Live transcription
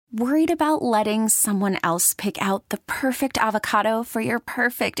Worried about letting someone else pick out the perfect avocado for your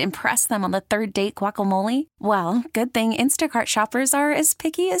perfect impress them on the third date guacamole? Well, good thing Instacart shoppers are as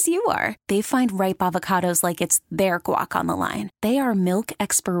picky as you are. They find ripe avocados like it's their guac on the line. They are milk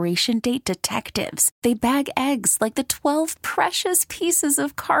expiration date detectives. They bag eggs like the 12 precious pieces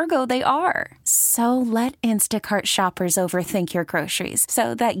of cargo they are. So let Instacart shoppers overthink your groceries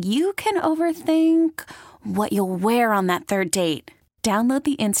so that you can overthink what you'll wear on that third date. Download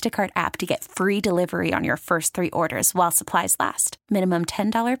the Instacart app to get free delivery on your first 3 orders while supplies last. Minimum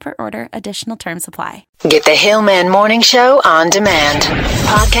 $10 per order. Additional terms apply. Get the Hillman Morning Show on demand.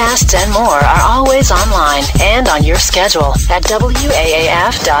 Podcasts and more are always online and on your schedule at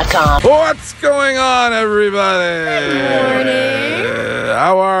WAAF.com. What's going on, everybody? Good morning.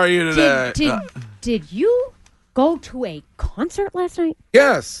 How are you today? Did you go to a concert last night?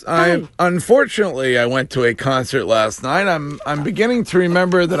 Yes, unfortunately I went to a concert last night. I'm beginning to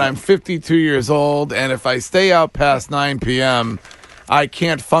remember that I'm 52 years old, and if I stay out past 9 p.m., I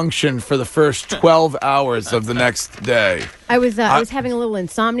can't function for the first 12 hours of the next day. I was having a little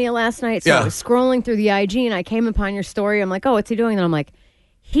insomnia last night, so I was scrolling through the IG, and I came upon your story. I'm like, oh, what's he doing? And I'm like,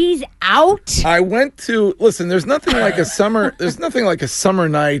 he's out. I went to listen. There's nothing like a summer. There's nothing like a summer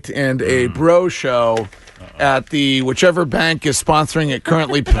night and a bro show at the whichever bank is sponsoring it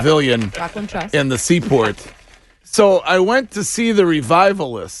currently pavilion in the Seaport. So I went to see the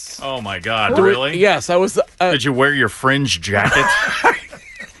Revivalists. Oh my God! Really? Yes, I was. Did you wear your fringe jacket?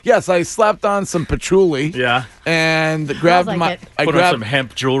 Yes, I slapped on some patchouli. Yeah. And grabbed like Put on some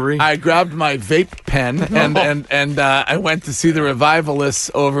hemp jewelry. I grabbed my vape pen and I went to see the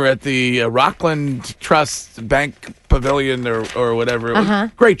Revivalists over at the Rockland Trust Bank Pavilion or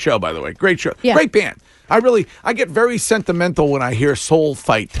whatever. Great show, by the way. Great show. Yeah. Great band. I get very sentimental when I hear Soul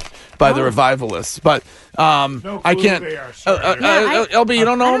Fight by the Revivalists, but I can't. LB, you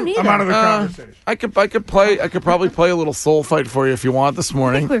don't know? I'm out of the conversation. I could probably play a little Soul Fight for you if you want this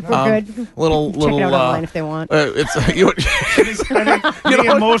morning. We're good. Little Check it out online if they want. It's Me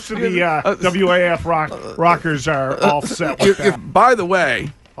and most of the WAF rockers are all set with that. By the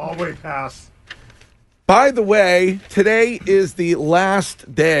way, All the way past. By the way, today is the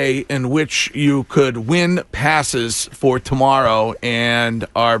last day in which you could win passes for tomorrow and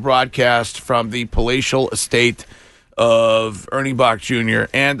our broadcast from the palatial estate of Ernie Bach Jr.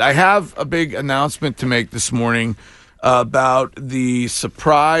 And I have a big announcement to make this morning about the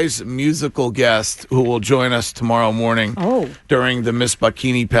surprise musical guest who will join us tomorrow morning during the Miss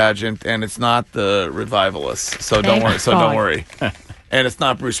Bochkini pageant, and it's not the Revivalists, so don't worry. And it's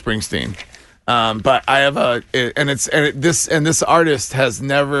not Bruce Springsteen. But I have this artist has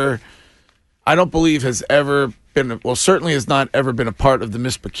never, I don't believe has ever been, well, certainly has not ever been a part of the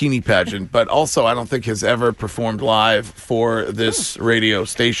Miss Bochkini pageant, but also I don't think has ever performed live for this radio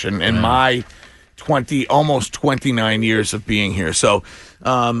station in my almost 29 years of being here. So,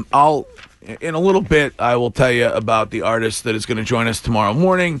 in a little bit, I will tell you about the artist that is going to join us tomorrow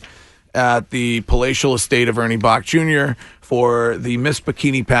morning at the palatial estate of Ernie Bach Jr. for the Miss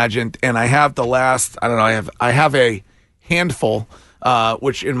Bochkini pageant, and I have I have a handful,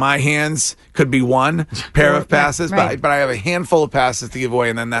 which in my hands could be one pair of passes, right. but I have a handful of passes to give away,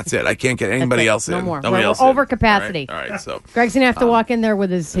 and then that's it. I can't get anybody else in. No more. Nobody We're else over in. capacity. All right, so Greg's going to have to walk in there with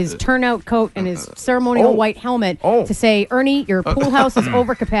his turnout coat and his ceremonial white helmet to say, Ernie, your pool house is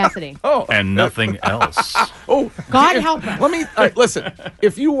over capacity. And nothing else. God help us. Let me listen.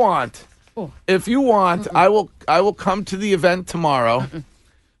 If you want, I will come to the event tomorrow,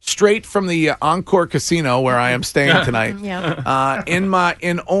 straight from the Encore Casino where I am staying tonight.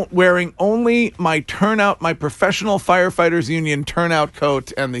 Wearing only my professional firefighters union turnout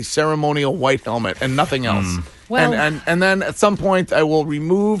coat and the ceremonial white helmet and nothing else. Well, and then at some point I will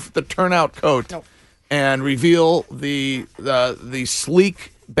remove the turnout coat and reveal the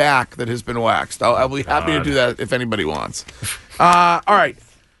sleek back that has been waxed. I'll be happy to do that if anybody wants. All right.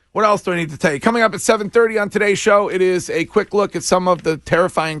 What else do I need to tell you? Coming up at 7:30 on today's show, it is a quick look at some of the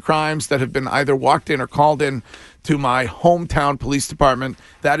terrifying crimes that have been either walked in or called in to my hometown police department.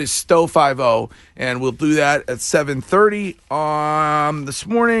 That is Stowe 50, and we'll do that at 7:30 this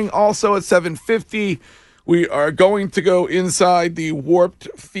morning. Also at 7:50, we are going to go inside the warped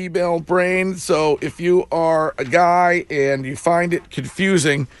female brain. So if you are a guy and you find it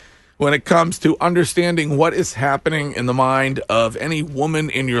confusing when it comes to understanding what is happening in the mind of any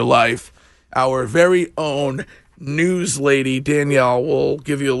woman in your life, our very own news lady, Danielle, will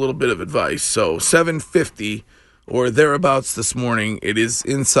give you a little bit of advice. So 7:50 or thereabouts this morning, it is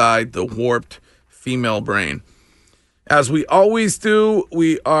inside the warped female brain. As we always do,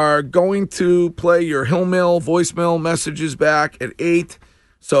 we are going to play your Hillmill voicemail messages back at 8.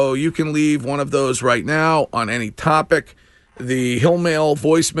 So you can leave one of those right now on any topic. The Hillmail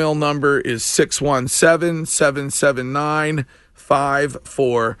voicemail number is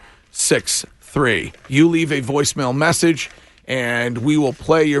 617-779-5463. You leave a voicemail message, and we will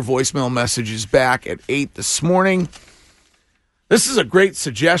play your voicemail messages back at 8 this morning. This is a great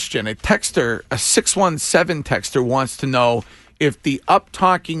suggestion. A 617 texter wants to know if the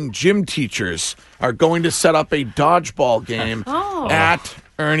up-talking gym teachers are going to set up a dodgeball game at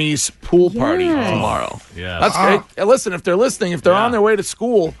Ernie's pool party tomorrow. Yeah. That's great. Listen, if they're listening, if they're on their way to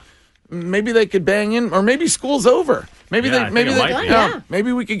school, maybe they could bang in, or maybe school's over. Maybe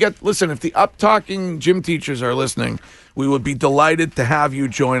maybe we could get, listen, if the up-talking gym teachers are listening, we would be delighted to have you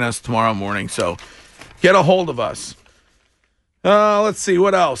join us tomorrow morning. So get a hold of us. Let's see,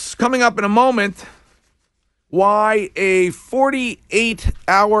 what else? Coming up in a moment, why a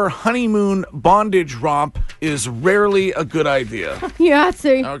 48-hour honeymoon bondage romp is rarely a good idea. Yeah,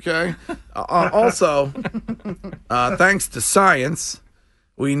 see. Okay. Also, thanks to science,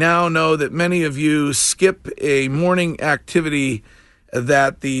 we now know that many of you skip a morning activity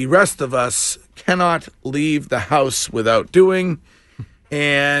that the rest of us cannot leave the house without doing.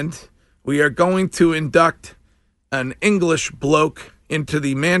 And we are going to induct an English bloke into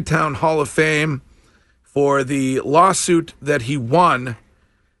the Mantown Hall of Fame for the lawsuit that he won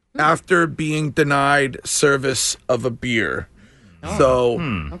after being denied service of a beer. So,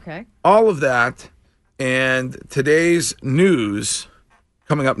 Okay. all of that and today's news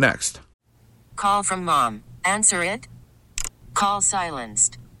coming up next. Call from mom. Answer it. Call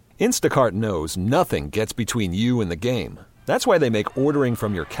silenced. Instacart knows nothing gets between you and the game. That's why they make ordering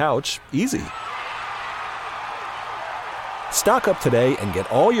from your couch easy. Stock up today and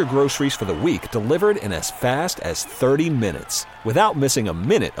get all your groceries for the week delivered in as fast as 30 minutes without missing a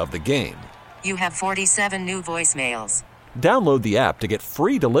minute of the game. You have 47 new voicemails. Download the app to get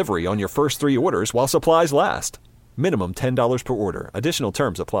free delivery on your first 3 orders while supplies last. Minimum $10 per order. Additional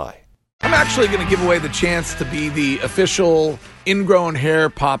terms apply. I'm actually going to give away the chance to be the official ingrown hair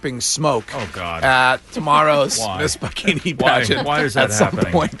popping smoke. Oh, God. At tomorrow's Why? Miss Bochkini pageant. Why is that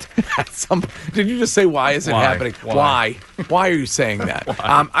happening? Did you just say why is it happening? Why? Why are you saying that?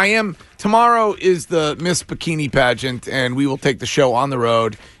 Tomorrow is the Miss Bochkini pageant, and we will take the show on the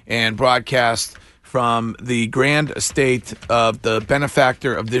road and broadcast from the grand estate of the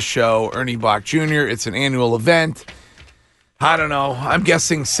benefactor of this show, Ernie Bach Jr. It's an annual event. I don't know. I'm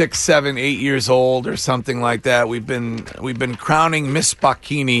guessing 6, 7, 8 years old or something like that. We've been crowning Miss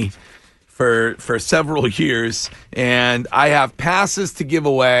Bochkini for several years, and I have passes to give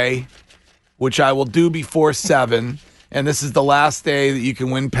away, which I will do before 7. And this is the last day that you can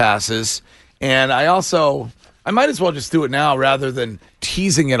win passes. And I might as well just do it now rather than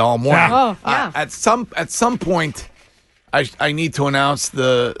teasing it all morning. Oh, yeah. At some point, I need to announce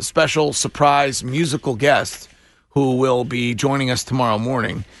the special surprise musical guest who will be joining us tomorrow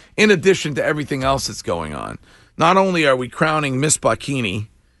morning, in addition to everything else that's going on. Not only are we crowning Miss Bochkini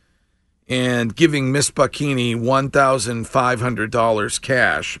and giving Miss Bochkini $1,500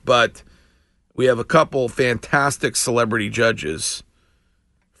 cash, but we have a couple fantastic celebrity judges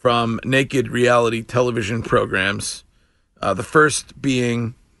from naked reality television programs. The first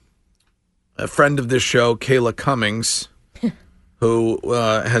being a friend of this show, Kayla Cummings, who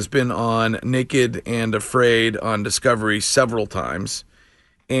has been on Naked and Afraid on Discovery several times.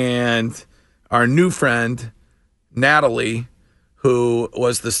 And our new friend, Natalie, who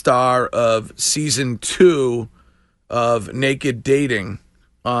was the star of Season 2 of Naked Dating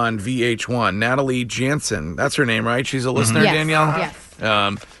on VH1. Natalie Jansen. That's her name, right? She's a listener, Yes. Danielle?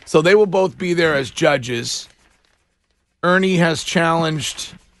 Yes. So they will both be there as judges. Ernie has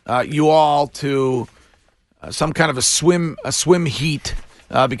challenged you all to some kind of a swim heat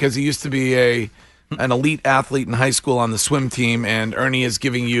because he used to be an elite athlete in high school on the swim team, and Ernie is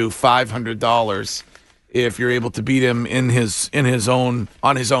giving you $500 if you're able to beat him on his own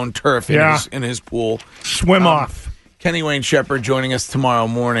turf in his pool. Swim off. Kenny Wayne Shepherd joining us tomorrow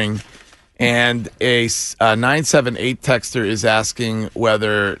morning, and a 978 texter is asking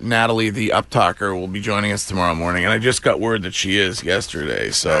whether Natalie the Uptalker will be joining us tomorrow morning, and I just got word that she is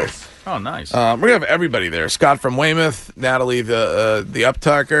yesterday. So. Oh, nice. We're going to have everybody there. Scott from Weymouth, Natalie the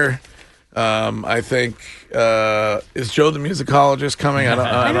Uptalker. I think, is Joe the musicologist coming? I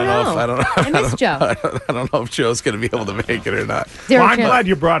don't know. I miss Joe. I don't know if Joe's going to be able to make it or not. Well, I'm glad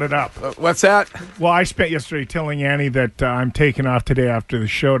you brought it up. What's that? Well, I spent yesterday telling Annie that I'm taking off today after the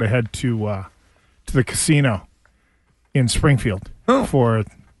show to head to the casino in Springfield for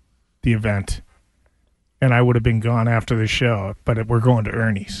the event. And I would have been gone after the show, but we're going to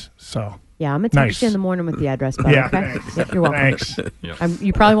Ernie's. So Yeah, I'm going to text you in the morning with the address, bud, okay? Yep, you're welcome. Thanks.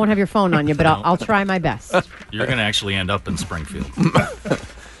 You probably won't have your phone on you, but I'll try my best. You're going to actually end up in Springfield.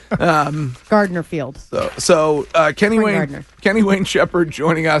 Gardner Field. So Kenny Wayne Shepherd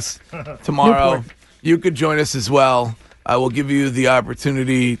joining us tomorrow. Newport. You could join us as well. I will give you the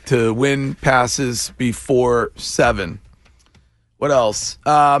opportunity to win passes before 7. What else?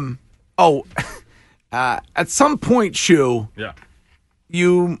 At some point, Shu,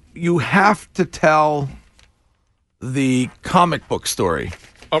 you have to tell the comic book story.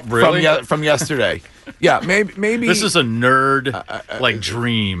 Oh, really? From yesterday. Yeah, maybe. This is a nerd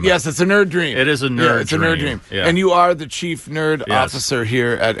dream. Yes, it's a nerd dream. It is a nerd dream. A nerd dream. Yeah. And you are the chief nerd officer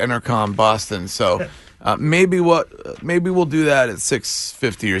here at Entercom Boston. So maybe we'll do that at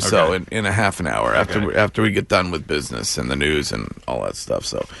 6:50 or so in a half an hour after we get done with business and the news and all that stuff.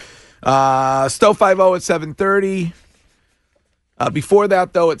 So Stowe 50 at 7:30. Before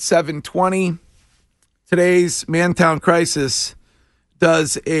that, though, at 7:20, today's Mantown Crisis.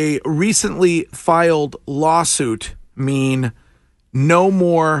 Does a recently filed lawsuit mean no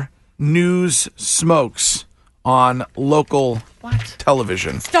more news smokes on local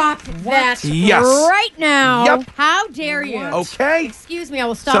television? Stop that Yes. right now. Yep. How dare you? Okay. Excuse me, I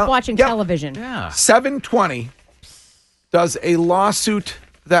will stop watching television. Yeah. 7:20. Does a lawsuit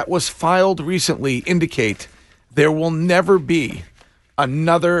that was filed recently indicate there will never be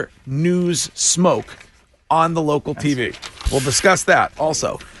another news smoke on the local TV? We'll discuss that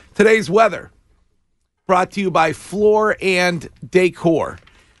also. Today's weather brought to you by Floor and Decor.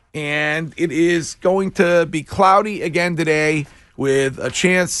 And it is going to be cloudy again today with a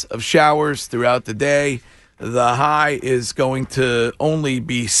chance of showers throughout the day. The high is going to only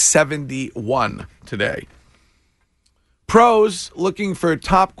be 71 today. Pros looking for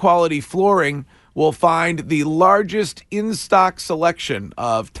top quality flooring will find the largest in-stock selection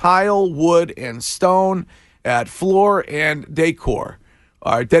of tile, wood, and stone at Floor and Decor.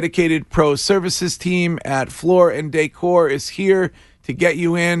 Our dedicated pro services team at Floor and Decor is here to get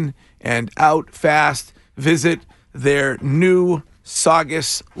you in and out fast. Visit their new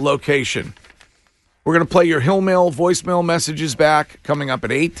Saugus location. We're going to play your Hillmail voicemail messages back coming up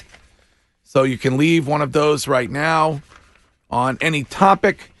at 8. So you can leave one of those right now on any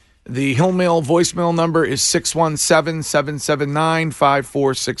topic. The Hillmail voicemail number is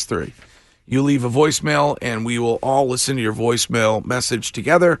 617-779-5463. You leave a voicemail, and we will all listen to your voicemail message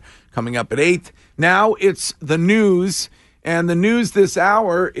together coming up at 8. Now it's the news, and the news this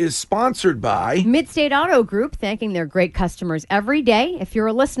hour is sponsored by Midstate Auto Group, thanking their great customers every day. If you're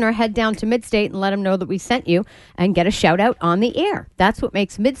a listener, head down to Midstate and let them know that we sent you and get a shout out on the air. That's what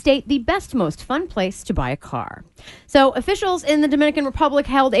makes Midstate the best, most fun place to buy a car. So officials in the Dominican Republic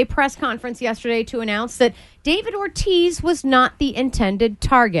held a press conference yesterday to announce that David Ortiz was not the intended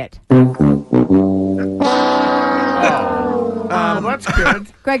target. That's good.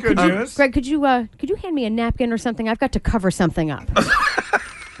 Greg, Good news. Greg, could you hand me a napkin or something? I've got to cover something up.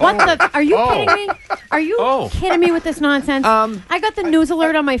 What the? Are you kidding me? Are you kidding me with this nonsense? I got the news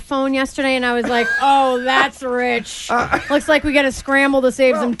alert on my phone yesterday, and I was like, "Oh, that's rich. Looks like we got to scramble to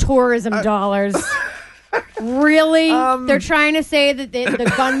save some tourism dollars." Really? They're trying to say that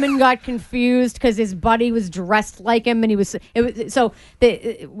the gunman got confused because his buddy was dressed like him, and he was.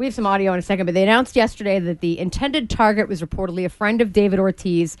 We have some audio in a second, but they announced yesterday that the intended target was reportedly a friend of David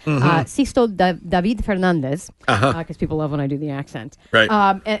Ortiz, Sisto David Fernandez, because people love when I do the accent. Right.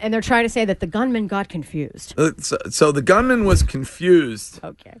 And they're trying to say that the gunman got confused. So the gunman was confused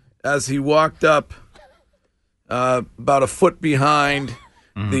as he walked up about a foot behind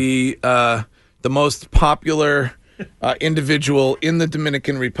the most popular individual in the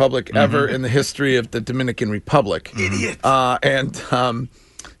Dominican Republic ever in the history of the Dominican Republic. Idiot.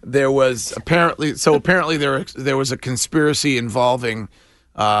 There was apparently there was a conspiracy involving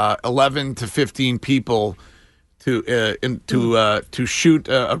 11 to 15 people to shoot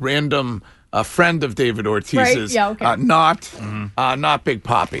a random friend of David Ortiz's, not Big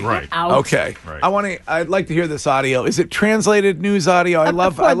Papi. Right. Ouch. Okay. Right. I'd like to hear this audio. Is it translated news audio? I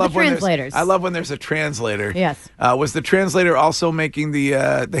love when there's a translator. Yes. Was the translator also making the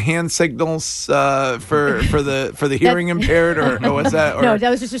hand signals for the hearing impaired, or was that? Or, no, that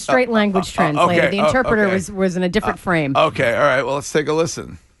was just a straight language translator. The interpreter was in a different frame. Okay. All right. Well, let's take a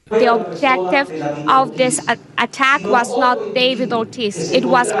listen. The objective of this attack was not David Ortiz. It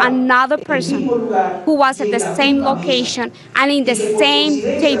was another person who was at the same location and in the same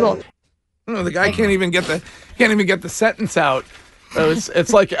table. The guy can't even get the sentence out.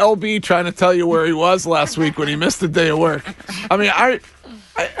 It's like LB trying to tell you where he was last week when he missed a day of work. I mean,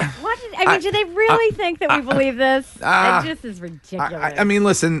 I mean, do they really think that we believe this? It just is ridiculous. I mean,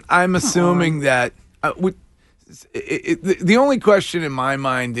 listen, I'm assuming that the only question in my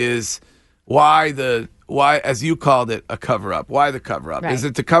mind is why, as you called it, a cover-up. Why the cover-up? Right. Is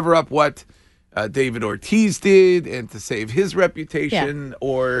it to cover up what David Ortiz did and to save his reputation,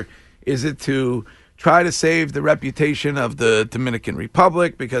 or is it to try to save the reputation of the Dominican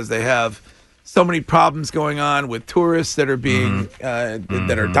Republic because they have so many problems going on with tourists that are being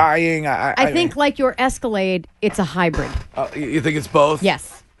that are dying? I think, like your Escalade, it's a hybrid. You think it's both?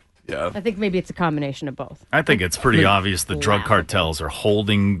 Yes. Yeah. I think maybe it's a combination of both. I think it's pretty obvious the drug cartels are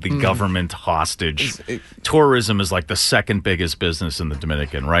holding the government hostage. Tourism is like the second biggest business in the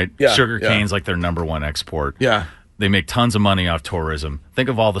Dominican, right? Yeah, Sugar cane's like their number one export. Yeah. They make tons of money off tourism. Think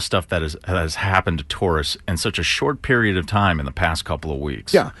of all the stuff that has happened to tourists in such a short period of time in the past couple of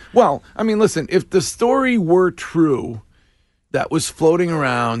weeks. Yeah. Well, I mean, listen, if the story were true that was floating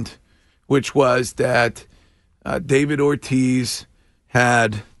around, which was that David Ortiz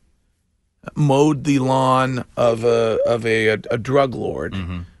had mowed the lawn of a drug lord,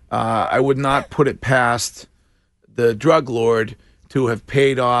 I would not put it past the drug lord to have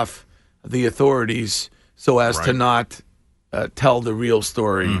paid off the authorities so as to not tell the real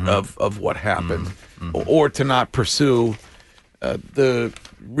story of what happened, or to not pursue the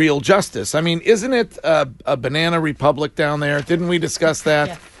real justice. I mean, isn't it a banana republic down there? Didn't we discuss that?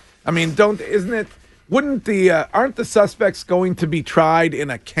 Yeah. I mean, aren't the suspects going to be tried in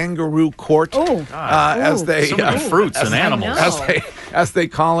a kangaroo court? As they so many fruits and animals, as they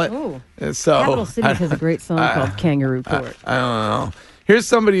call it. So Capital City has a great song called Kangaroo Court. I don't know. Here's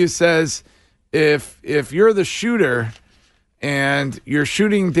somebody who says, if you're the shooter and you're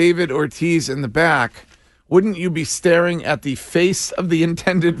shooting David Ortiz in the back, wouldn't you be staring at the face of the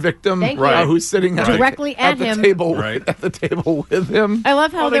intended victim, who's sitting directly at the him, table, at the table with him? I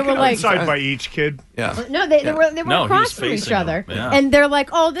love how they were like side by each kid. Yeah. No, they were across from each other, and they're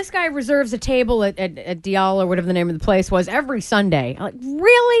like, "Oh, this guy reserves a table at Dial or whatever the name of the place was every Sunday." I'm like,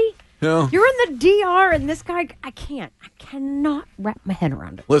 really? No. You're in the DR, and this guy, I cannot wrap my head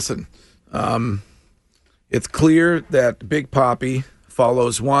around it. Listen, it's clear that Big Papi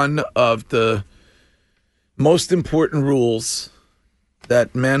follows one of the most important rules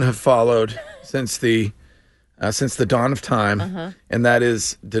that men have followed since the dawn of time, and that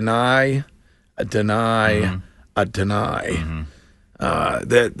is deny. That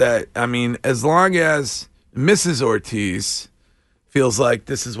I mean, as long as Mrs. Ortiz feels like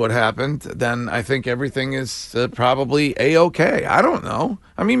this is what happened, then I think everything is probably A-okay. I don't know.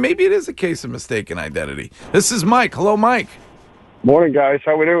 I mean, maybe it is a case of mistaken identity. This is Mike. Hello, Mike. Morning, guys.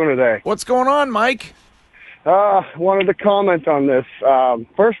 How we doing today? What's going on, Mike? Wanted to comment on this.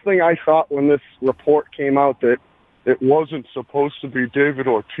 First thing I thought when this report came out that it wasn't supposed to be David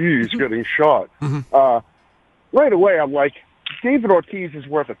Ortiz getting shot. Right away, I'm like, David Ortiz is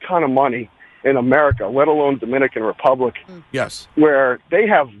worth a ton of money in America, let alone Dominican Republic. Yes. Where they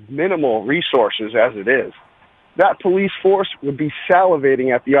have minimal resources as it is. That police force would be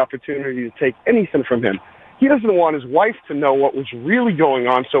salivating at the opportunity to take anything from him. He doesn't want his wife to know what was really going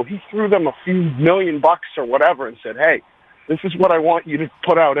on, so he threw them a few $1 million or whatever and said, hey, this is what I want you to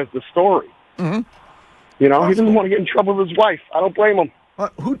put out as the story. You know, he doesn't want to get in trouble with his wife. I don't blame him.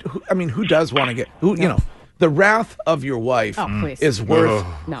 Who does want to get, you know, the wrath of your wife is worth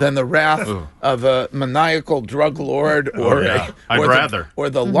than the wrath of a maniacal drug lord or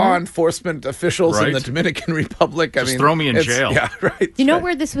the law enforcement officials in the Dominican Republic. Just throw me in jail. Yeah, right. You know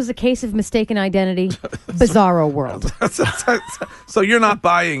where this was a case of mistaken identity? Bizarro world. So you're not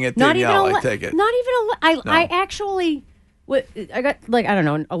buying it, Danielle, I take it. Not even I actually... I got I don't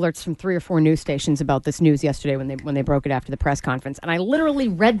know, alerts from 3 or 4 news stations about this news yesterday when they broke it after the press conference, and I literally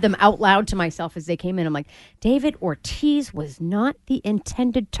read them out loud to myself as they came in. I'm like, David Ortiz was not the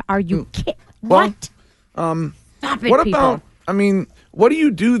intended. Are you kidding? What? Stop it, what people. About? I mean, what do you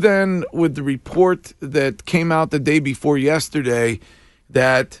do then with the report that came out the day before yesterday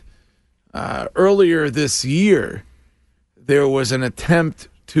that earlier this year there was an attempt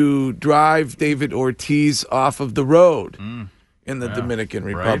to drive David Ortiz off of the road in the Dominican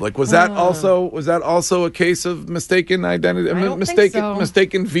Republic? Was that also a case of mistaken identity? I don't think so.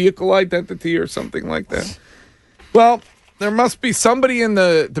 Mistaken vehicle identity or something like that? Well, there must be somebody in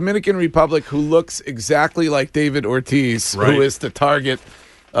the Dominican Republic who looks exactly like David Ortiz, who is the target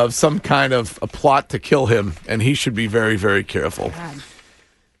of some kind of a plot to kill him, and he should be very, very careful. God.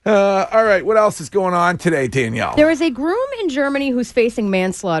 All right, what else is going on today, Danielle? There is a groom in Germany who's facing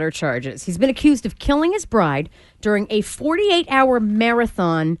manslaughter charges. He's been accused of killing his bride during a 48-hour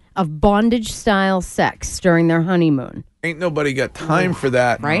marathon of bondage-style sex during their honeymoon. Ain't nobody got time for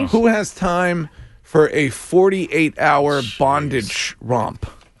that. Right? Who has time for a 48-hour bondage romp?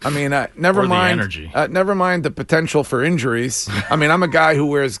 I mean, never Or the mind. energy. Never mind the potential for injuries. I mean, I'm a guy who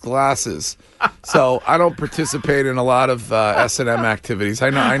wears glasses, so I don't participate in a lot of S&M activities. I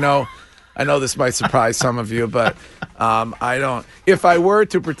know. This might surprise some of you, but I don't. If I were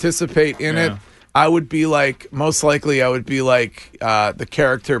to participate in it, I would be like, most likely, I would be like the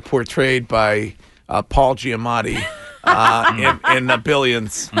character portrayed by Paul Giamatti. In the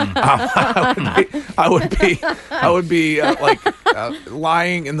Billions, I would be like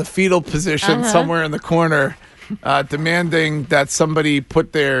lying in the fetal position somewhere in the corner, demanding that somebody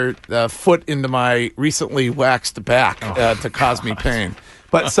put their foot into my recently waxed back to cause me pain.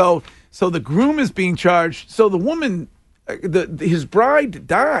 But so the groom is being charged. So the woman. His bride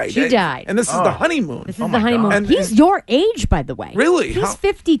died. She died. And this is the honeymoon. This is the honeymoon. And he's your age, by the way. Really? He's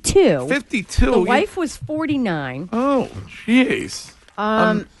 52. 52. The wife was 49. Oh, jeez.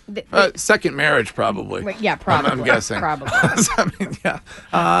 Second marriage, probably. Yeah, probably. I'm guessing. Probably. I mean,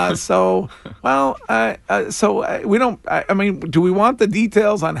 yeah. So we don't. I mean, do we want the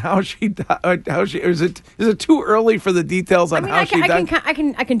details on how she died? Is it too early for the details on how she died? I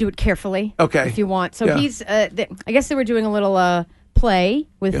can do it carefully. Okay. If you want. So he's. I guess they were doing a little play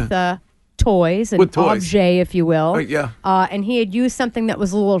with toys and With toys. objet, if you will. Yeah. And he had used something that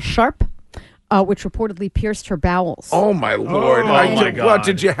was a little sharp. Which reportedly pierced her bowels. Oh my Lord! my God. What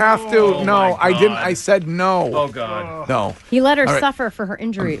did you have to? Oh, no, my I didn't. God. I said no. Oh God. No. He let her All right. suffer from her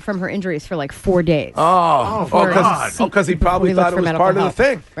injuries for like 4 days. Because he probably thought it was part of the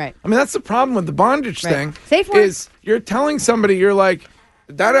thing. Right. I mean, that's the problem with the bondage thing. Safe word. Is you're telling somebody, you're like,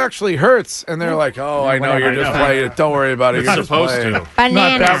 that actually hurts, and they're like, oh, I know, you're just playing it. Don't worry about it. You're You're just supposed playing. to. Bananas.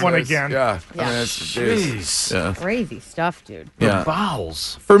 Not that one again. Yeah. Yeah. I mean, Jeez. yeah. Crazy stuff, dude. Yeah.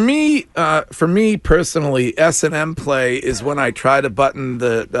 Bowels. For me personally, S&M play is when I try to button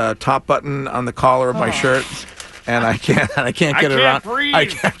the top button on the collar of my shirt, and I can't get it on. Breathe. I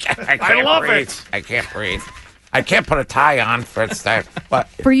can't I love breathe. it. I can't breathe. I can't put a tie on for it. But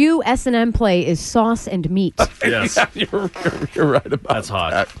For you, S&M play is sauce and meat. Yes. you're right about That's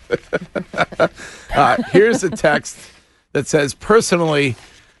hot. that. Here's a text that says, personally,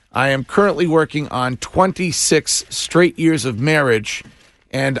 I am currently working on 26 straight years of marriage,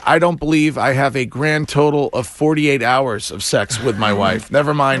 and I don't believe I have a grand total of 48 hours of sex with my wife.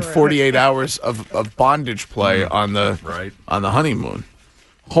 Never mind 48 hours of bondage play on the honeymoon.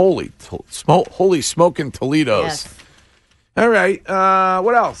 Holy smoking Toledos. Yes. All right.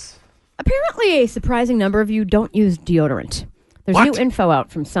 What else? Apparently, a surprising number of you don't use deodorant. There's What? new info out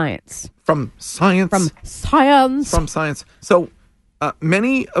from science. From science? From science. So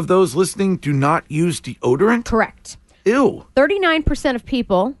many of those listening do not use deodorant? Correct. Ew. 39% of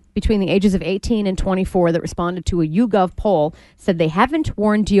people between the ages of 18 and 24 that responded to a YouGov poll said they haven't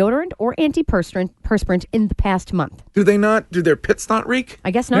worn deodorant or antiperspirant in the past month. Do they not? Do their pits not reek?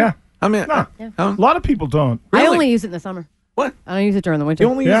 I guess not. Yeah. I mean, No. A lot of people don't. I Really? only use it in the summer. What? I don't use it during the winter. You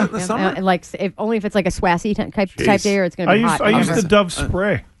only use Yeah. it in the summer? Only if it's like a swassy type day or it's going to be hot. I use the Dove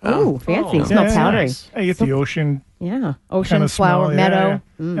spray. Ooh, fancy. Oh. Smells powdery. Nice. I get the ocean Yeah. Ocean, kind of flower, smell. meadow.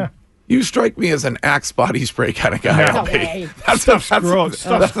 Yeah. You strike me as an Axe body spray kind of guy. No. Okay. Stuff's gross.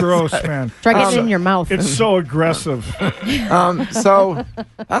 Stuff's gross, man. Try getting it in your mouth. It's so aggressive. So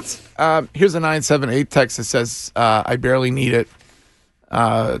that's here's a 978 text that says I barely need it.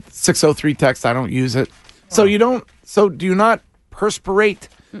 603 text, I don't use it. So you don't. So do you not perspirate?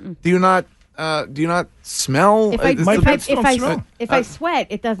 Do you not smell? If I sweat,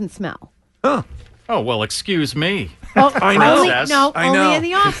 it doesn't smell. Oh, well, excuse me. Well, I know. Only in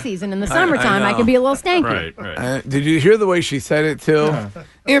the off season. In the summertime, I know. can be a little stanky. Right. Did you hear the way she said it too?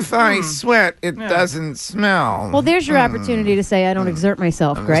 If I sweat, it doesn't smell. Well, there's your opportunity to say I don't exert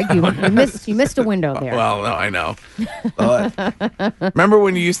myself, Greg. You missed a window there. Well, no, I know. Remember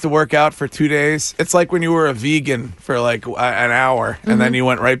when you used to work out for 2 days? It's like when you were a vegan for like an hour, and then you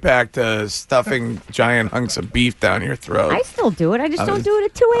went right back to stuffing giant hunks of beef down your throat. I still do it. I just don't do it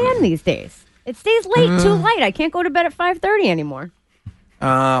at 2 a.m. these days. It stays late, too late. I can't go to bed at 5:30 anymore.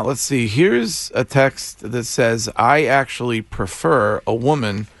 Let's see. Here's a text that says, I actually prefer a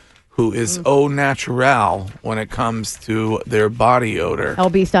woman who is au naturel when it comes to their body odor.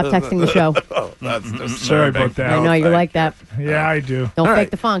 LB, stop texting the show. That's disturbing. Sorry about that. I know you like that. Yeah, I do. Don't All fake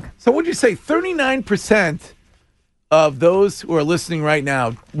right. the funk. So what'd you say? 39% of those who are listening right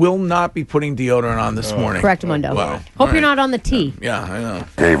now will not be putting deodorant on this morning. Correct, Mundo. Wow. Hope All you're right. not on the T. Yeah, I know.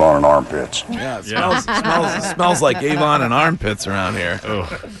 Avon and armpits. Yeah, it smells like Avon and armpits around here.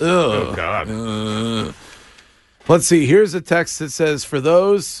 Oh, God. Let's see. Here's a text that says, for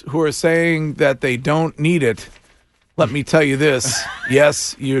those who are saying that they don't need it, let me tell you this.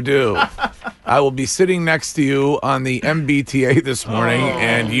 Yes, you do. I will be sitting next to you on the MBTA this morning,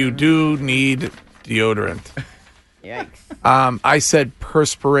 and you do need deodorant. Yikes. I said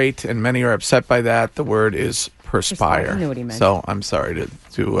perspirate, and many are upset by that. The word is perspire. I knew what he meant. So I'm sorry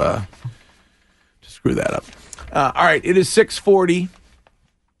to screw that up. All right, it is 6:40.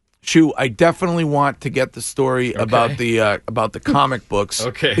 Shu, I definitely want to get the story about the comic books.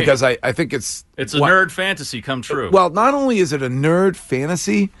 Okay. Because I think it's a nerd fantasy come true. Well, not only is it a nerd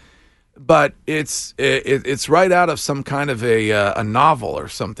fantasy, but it's right out of some kind of a novel or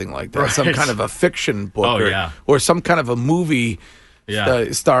something like that, Right. some kind of a fiction book, or some kind of a movie,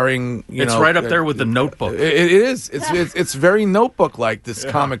 starring. It's right up there with The Notebook. It is. It's very Notebook-like, this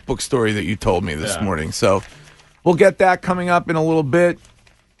comic book story that you told me this morning. So we'll get that coming up in a little bit.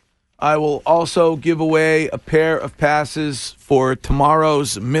 I will also give away a pair of passes for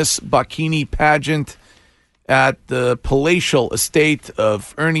tomorrow's Miss Bochkini pageant at the palatial estate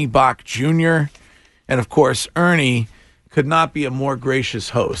of Ernie Bach Jr. And, of course, Ernie could not be a more gracious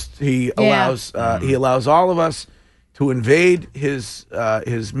host. He allows all of us to invade his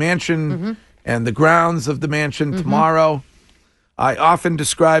mansion and the grounds of the mansion tomorrow. I often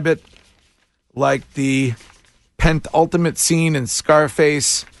describe it like the penultimate scene in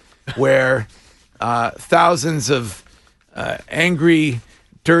Scarface, where thousands of angry,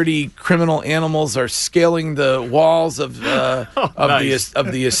 dirty criminal animals are scaling the walls of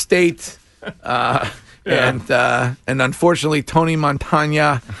the estate, and unfortunately Tony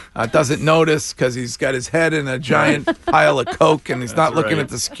Montana doesn't notice because he's got his head in a giant pile of coke and he's not looking at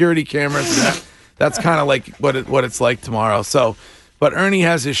the security cameras. That's kind of like what it's like tomorrow. So, but Ernie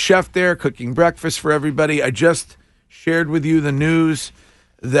has his chef there cooking breakfast for everybody. I just shared with you the news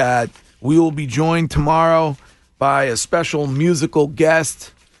that we will be joined tomorrow by a special musical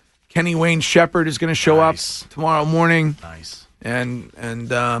guest. Kenny Wayne Shepherd is going to show up tomorrow morning. Nice. And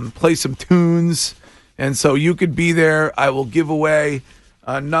play some tunes. And so you could be there. I will give away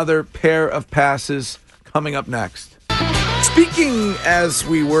another pair of passes coming up next. Speaking, as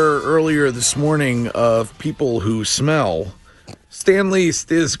we were earlier this morning, of people who smell, Stanley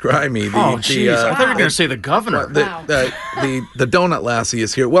Stiz Grimy. I thought you were going to say the governor. The donut lassie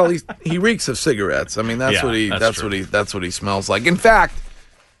is here. Well, he reeks of cigarettes. I mean, that's what he smells like. In fact,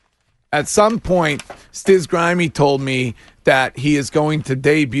 at some point, Stiz Grimy told me that he is going to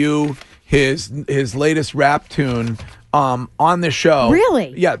debut his latest rap tune on the show.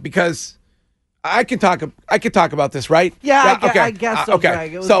 Really? Yeah, because I could talk about this, right? Yeah, okay. I guess so, okay.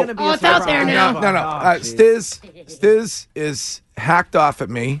 Greg. It was gonna be it's out there now. No. Stiz is hacked off at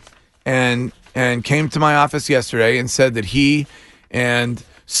me and came to my office yesterday and said that he and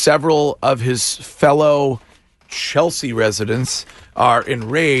several of his fellow Chelsea residents are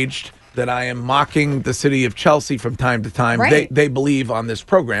enraged that I am mocking the city of Chelsea from time to time. Right. They believe on this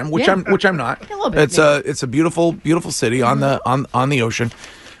program, which I'm not. A little bit, It's a beautiful city on the ocean.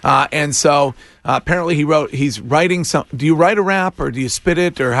 And so apparently he's writing some. Do you write a rap or do you spit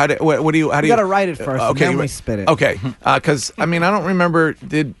it or how do you? You got to write it first. Okay, then we spit it. Okay, because I mean I don't remember.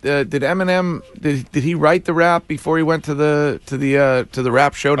 Did Eminem did he write the rap before he went to the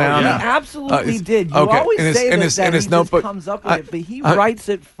rap showdown? He absolutely did. You always say that he just comes up with it, but he writes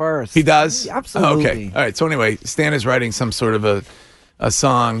it first. He does. Absolutely. Okay. All right. So anyway, Stan is writing some sort of a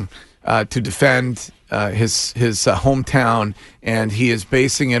song to defend his hometown, and he is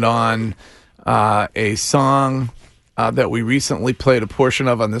basing it on a song that we recently played a portion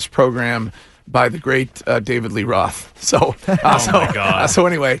of on this program by the great David Lee Roth. So, my God. So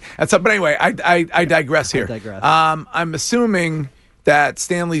anyway, but anyway, I digress here. I'm assuming that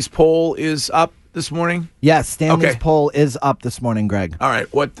Stanley's poll is up this morning. Yes, Stanley's poll is up this morning, Greg. All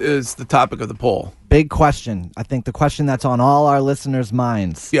right. What is the topic of the poll? Big question. I think the question that's on all our listeners'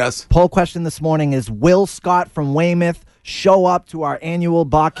 minds. Yes. Poll question this morning is, will Scott from Weymouth show up to our annual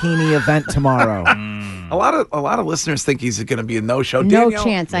Bochkini event tomorrow? A lot of listeners think he's going to be a no-show. No Danielle?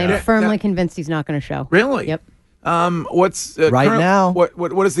 chance. I am firmly convinced he's not going to show. Really? Yep. What's now?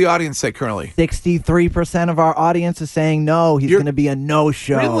 What does the audience say currently? 63% of our audience is saying no. He's going to be a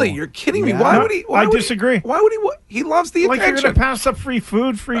no-show. Really? You're kidding me? Yeah. Why would he? I disagree. Why would he? He loves the Like attention. you're going to pass up free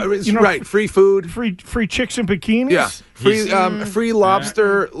food, right? Free food, free chicks and bikinis. Yeah. Free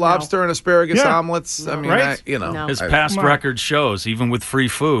lobster and asparagus omelets. I mean, Right? His past record shows, even with free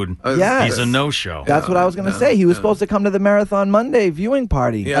food, he's a no-show. That's what I was going to say. He was supposed to come to the Marathon Monday viewing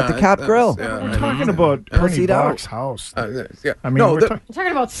party at the Cap Grill. We're talking about Ernie Bach's house. Yeah. I mean, I'm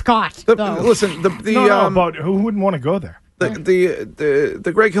talking about Scott. Listen, about who wouldn't want to go there?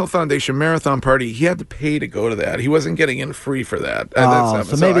 The Greg Hill Foundation Marathon Party, he had to pay to go to that. He wasn't getting in free for that.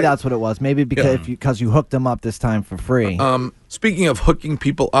 So maybe that's what it was. Maybe because you hooked him up this time for free. Speaking of hooking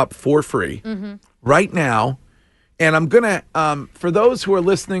people up for free, right now, and I'm going to, for those who are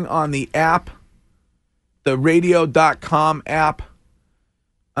listening on the app, the radio.com app,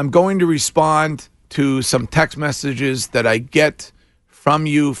 I'm going to respond to some text messages that I get from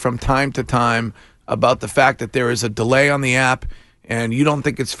you from time to time about the fact that there is a delay on the app and you don't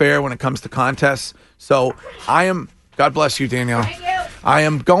think it's fair when it comes to contests. So God bless you, Danielle. Thank you.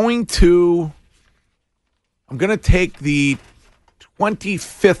 I'm going to take the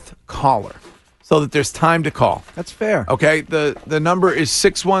 25th caller so that there's time to call. That's fair. Okay, the number is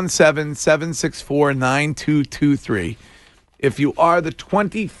 617-764-9223. If you are the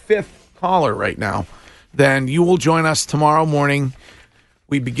 25th caller right now, then you will join us tomorrow morning.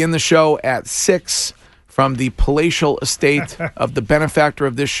 We begin the show at 6 from the palatial estate of the benefactor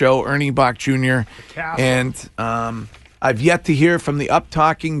of this show, Ernie Bach Jr. And I've yet to hear from the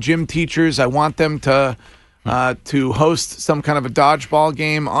up-talking gym teachers. I want them to host some kind of a dodgeball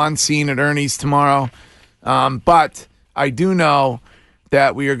game on scene at Ernie's tomorrow. But I do know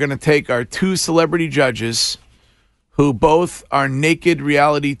that we are going to take our 2 celebrity judges who both are naked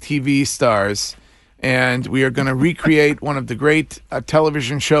reality TV stars, and we are going to recreate one of the great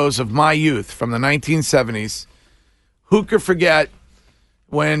television shows of my youth from the 1970s. Who could forget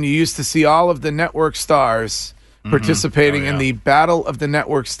when you used to see all of the network stars participating in the Battle of the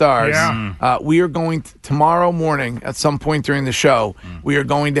Network Stars? Yeah. We are going tomorrow morning at some point during the show, we are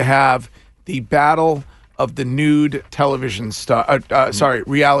going to have the Battle of the Nude Television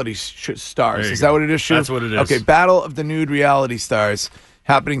reality stars. Is that what it is, Shu? That's what it is. Okay, Battle of the Nude Reality Stars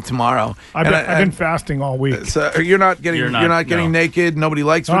happening tomorrow. I've been fasting all week. So you're not getting naked. Nobody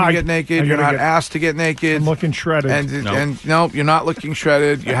likes when you get naked. You're not asked to get naked. I'm looking shredded. And no, you're not looking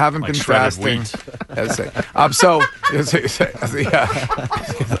shredded. You haven't been fasting.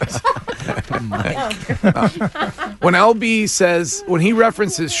 When LB says, when he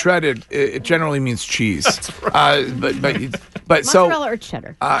references shredded, it generally means cheese. That's right. Mozzarella or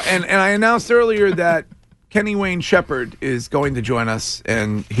cheddar. And I announced earlier that Kenny Wayne Shepherd is going to join us,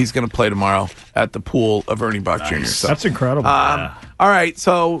 and he's going to play tomorrow at the pool of Ernie Bach Jr. So, that's incredible. All right,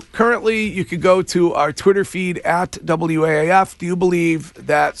 so currently you could go to our Twitter feed at WAAF. Do you believe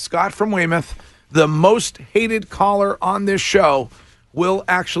that Scott from Weymouth, the most hated caller on this show, will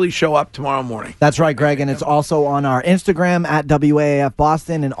actually show up tomorrow morning? That's right, Greg, and it's also on our Instagram at WAAF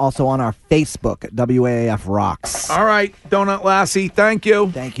Boston and also on our Facebook at WAAF Rocks. All right, Donut Lassie, thank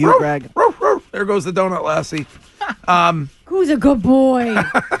you. Thank you, Greg. There goes the Donut Lassie. Who's a good boy?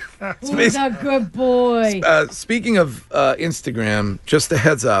 Who's a good boy? Speaking of Instagram, just a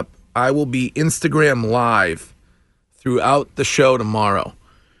heads up, I will be Instagram live throughout the show tomorrow.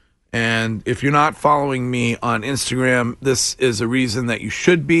 And if you're not following me on Instagram, this is a reason that you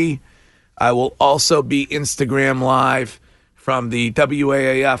should be. I will also be Instagram live from the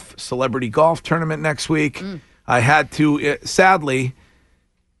WAAF Celebrity Golf Tournament next week. I had to, sadly,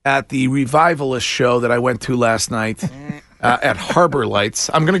 at the Revivalist show that I went to last night at Harbor Lights.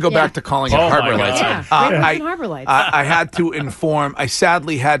 I'm going to go back to calling it Harbor Lights. Yeah. Harbor Lights. I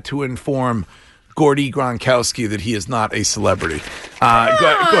sadly had to inform Gordy Gronkowski that he is not a celebrity.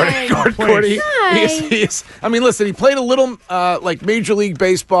 Gordy, he's, I mean, listen, he played a little like Major League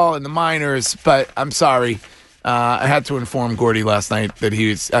Baseball in the minors, but I'm sorry. I had to inform Gordy last night that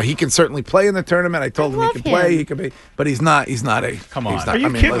he can certainly play in the tournament. I told him he could play, he could be, but he's not a. Come on, are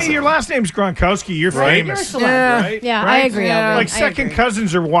you kidding me? Your last name's Gronkowski. You're famous, right? Yeah, I agree. Like second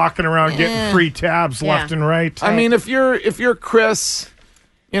cousins are walking around getting free tabs left and right. I mean, if you're Chris,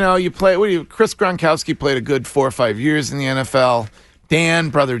 you play. Chris Gronkowski played a good 4 or 5 years in the NFL.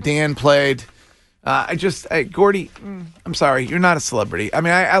 Brother Dan played. Gordy, I'm sorry, you're not a celebrity. I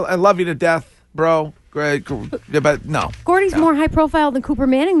mean, I love you to death, bro. Greg, but no. Gordy's more high profile than Cooper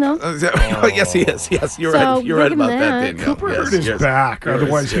Manning, though. Yes, he is. Yes, you're right. You're right about that, Danielle. Cooper hurt his back.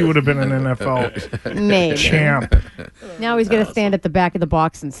 Otherwise, he would have been an NFL champ. Now he's going to stand at the back of the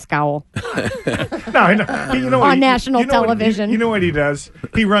box and scowl. On national television. You know what he does?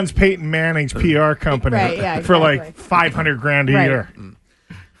 He runs Peyton Manning's PR company for like $500,000 a year.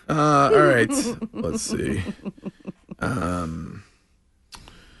 All right. Let's see.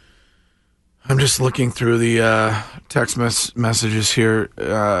 I'm just looking through the text messages here.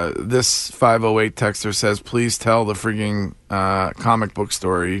 This 508 texter says, please tell the freaking comic book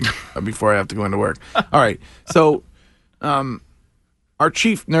story before I have to go into work. All right. So our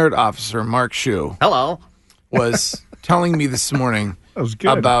chief nerd officer, Mark Shue, was telling me this morning That was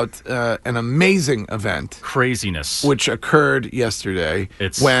good. About an amazing event. Craziness. Which occurred yesterday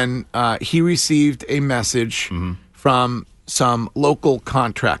when he received a message from some local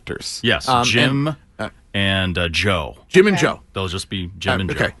contractors. Yes, Jim and Joe. Jim and Joe. They'll just be Jim and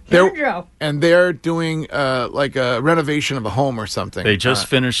Joe. Jim and Joe. And they're doing like a renovation of a home or something. They just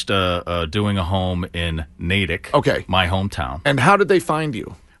finished doing a home in Natick, my hometown. And how did they find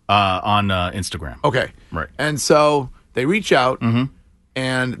you? On Instagram. Okay. Right. And so they reach out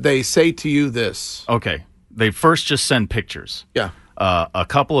and they say to you this. Okay. They first just send pictures. Yeah. A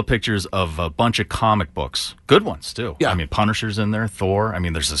couple of pictures of a bunch of comic books. Good ones, too. Yeah. I mean, Punisher's in there, Thor. I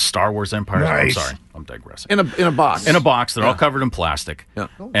mean, there's a Star Wars Empire. Nice. I'm sorry. I'm digressing. In a box. In a box. They're all covered in plastic. Yeah.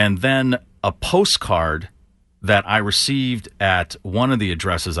 And then a postcard that I received at one of the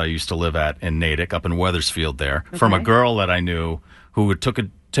addresses I used to live at in Natick, up in Wethersfield there, from a girl that I knew who had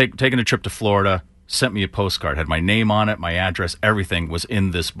taken a trip to Florida, sent me a postcard, had my name on it, my address, everything was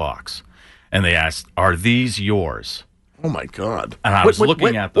in this box. And they asked, "Are these yours?" Oh, my God. And I was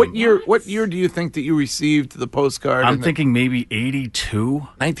looking at them. What year do you think that you received the postcard? I'm thinking maybe 82.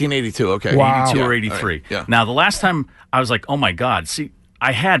 1982, okay. Wow. 82 or 83. Right. Yeah. Now, the last time I was like, oh, my God. See,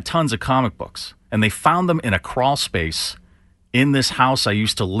 I had tons of comic books, and they found them in a crawl space in this house I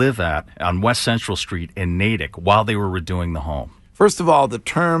used to live at on West Central Street in Natick while they were redoing the home. First of all, the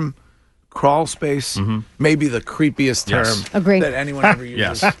term crawl space may be the creepiest term Agreed. that anyone ever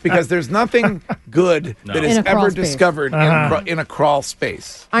uses. Yes. Because there's nothing good that is In a crawl ever space. discovered in a crawl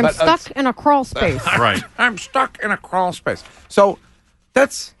space. I'm But, stuck in a crawl space. Right. I'm stuck in a crawl space. So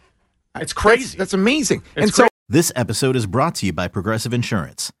it's crazy. That's amazing. This episode is brought to you by Progressive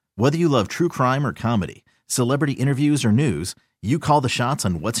Insurance. Whether you love true crime or comedy, celebrity interviews or news, you call the shots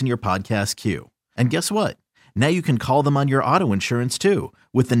on what's in your podcast queue. And guess what? Now you can call them on your auto insurance too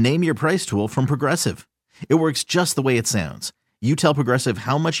with the Name Your Price tool from Progressive. It works just the way it sounds. You tell Progressive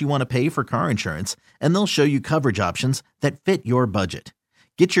how much you want to pay for car insurance, and they'll show you coverage options that fit your budget.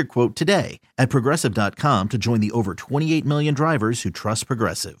 Get your quote today at Progressive.com to join the over 28 million drivers who trust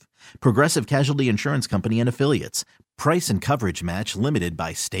Progressive. Progressive Casualty Insurance Company and Affiliates. Price and coverage match limited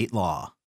by state law.